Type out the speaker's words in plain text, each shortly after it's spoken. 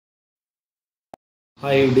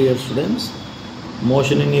Hi dear students,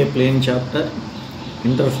 motion in a plane chapter,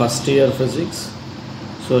 inter first year physics.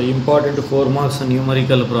 So important 4 marks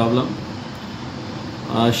numerical problem.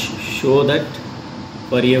 Show that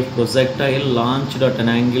for a projectile launched at an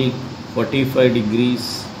angle 45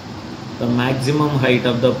 degrees, the maximum height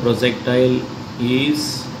of the projectile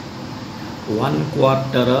is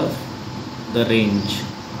 1/4 of the range.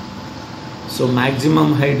 So maximum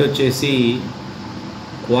height వచ్చేసి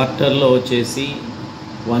క్వార్టర్లో వచ్చేసి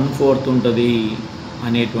 1/4 ఉంటుంది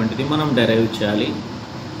అనేటువంటిది మనం derive చేయాలి.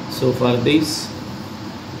 So for this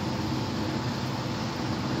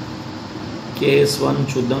case 1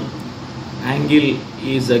 చూద్దాం. Angle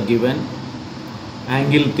is a given.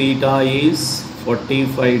 Angle theta is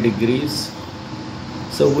 45 degrees.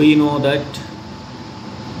 So we know that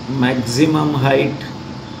maximum height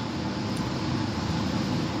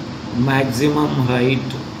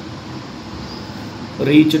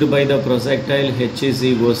reached by the projectile h is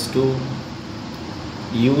equals to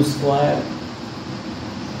u square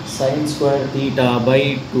sin square theta by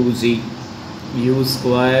 2g. U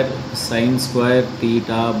square sin square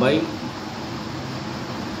theta by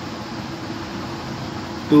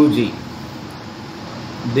 2g.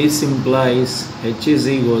 This implies h is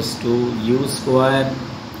equals to u square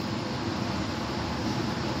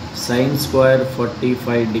sin square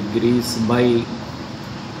 45 degrees by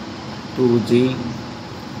 2g.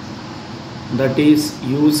 That is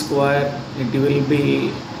u square, it will be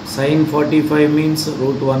sin 45 means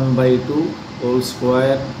 √1/2 whole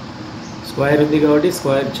square ఉంది కాబట్టి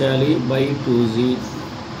square చేయాలి by 2g.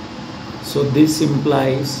 So this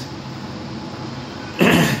implies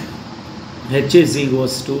h is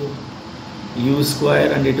equals to u square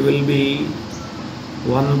and it will be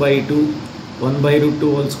 1/2. 1/√2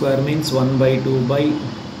 whole square means 1/2 by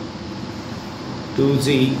 2g,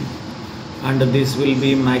 and this will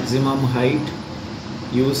be maximum height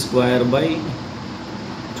u square by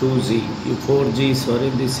 2g. 4g, sorry,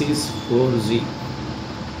 this is 4g.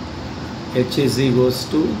 h is equals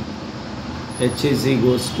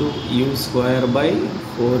to u square by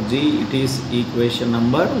 4g. It is equation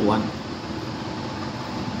number 1.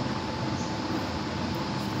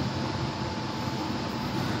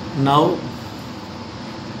 Now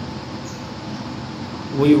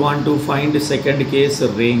we want to find the second case,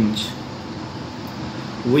 range.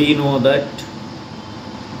 We know that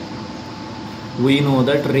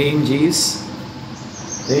range is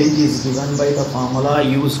given by the formula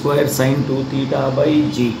u square sin 2 theta by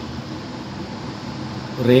g.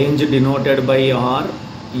 Range denoted by r,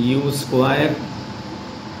 u square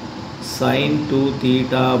sin 2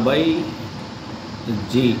 theta by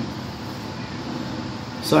g.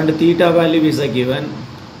 So and theta value is a given.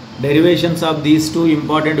 Derivations of these two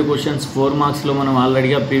important questions 4 marks లో మనం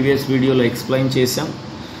ఆల్రెడీగా previous వీడియోలో explain చేసాం.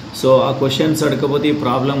 So ఆ questions అడగకపోతే ఈ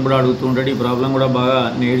problem కూడా అడుగుతుంటాడు. ఈ problem కూడా బాగా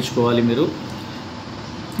నేర్చుకోవాలి మీరు.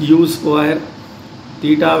 u square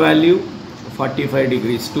theta value 45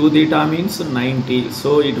 degrees, 2 theta means 90, so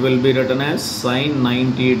it will be written as sin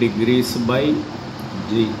 90 degrees by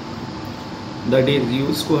g. That is u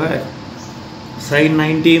square sin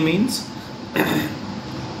 90 means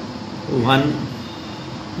 1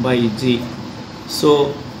 by g. So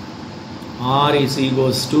r is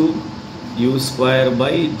equals to u square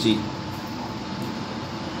by g.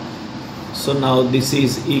 So now this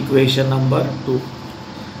is equation number 2.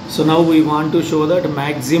 So now we want to show that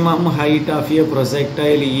maximum height of a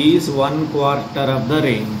projectile is 1/4 of the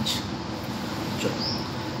range.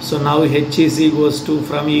 So now h is equals to,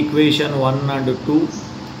 from equation 1 and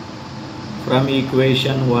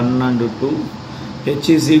 2, h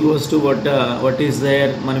is equals to what is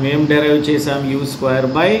there, మనం ఏం derive చేసాం, u square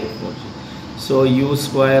by 4g. So u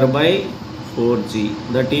square by 4g,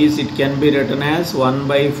 that is it can be written as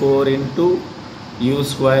 1/4 into u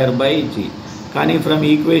square by g. కానీ from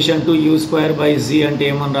equation to u square by z అంటే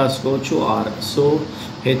ఏమని రాసుకోవచ్చు, r. So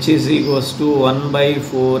h is equals to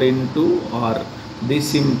 1/4 into r. This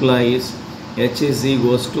implies h is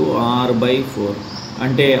equals to r by 4.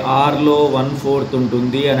 అంటే rలో 1/4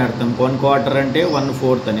 ఉంటుంది అని అర్థం. 1/4 అంటే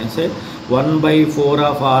 1/4 అనేసి 1/4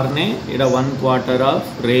 ఆఫ్ rనే ఇక్కడ 1/4 ఆఫ్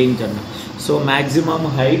రేంజ్ అన్న. So maximum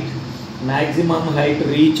height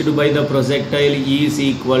reached by the projectile is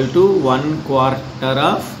equal to 1/4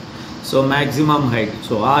 of, so maximum height,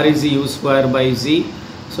 so r is u square by z.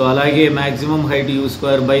 So అలాగే maximum height u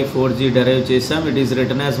square by 4g derive చేసాం. it is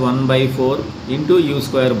written as 1/4 into u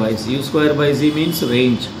square by z. u square by z means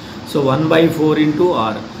range, so 1/4 into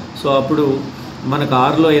r. So అప్పుడు మనకు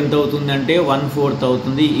rలో ఎంత అవుతుందంటే 1/4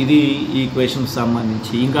 అవుతుంది. ఇది equation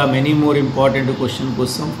సంబంధించి. ఇంకా మెనీ మోర్ ఇంపార్టెంట్ క్వశ్చన్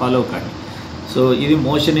కోసం ఫాలో కండి. సో ఇది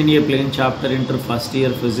motion in a plane chapter inter first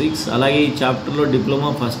year physics. అలాగే ఈ చాప్టర్లో diploma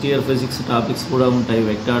first year physics topics కూడా ఉంటాయి,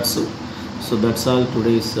 vectors. So that's all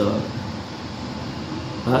today's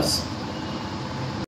class.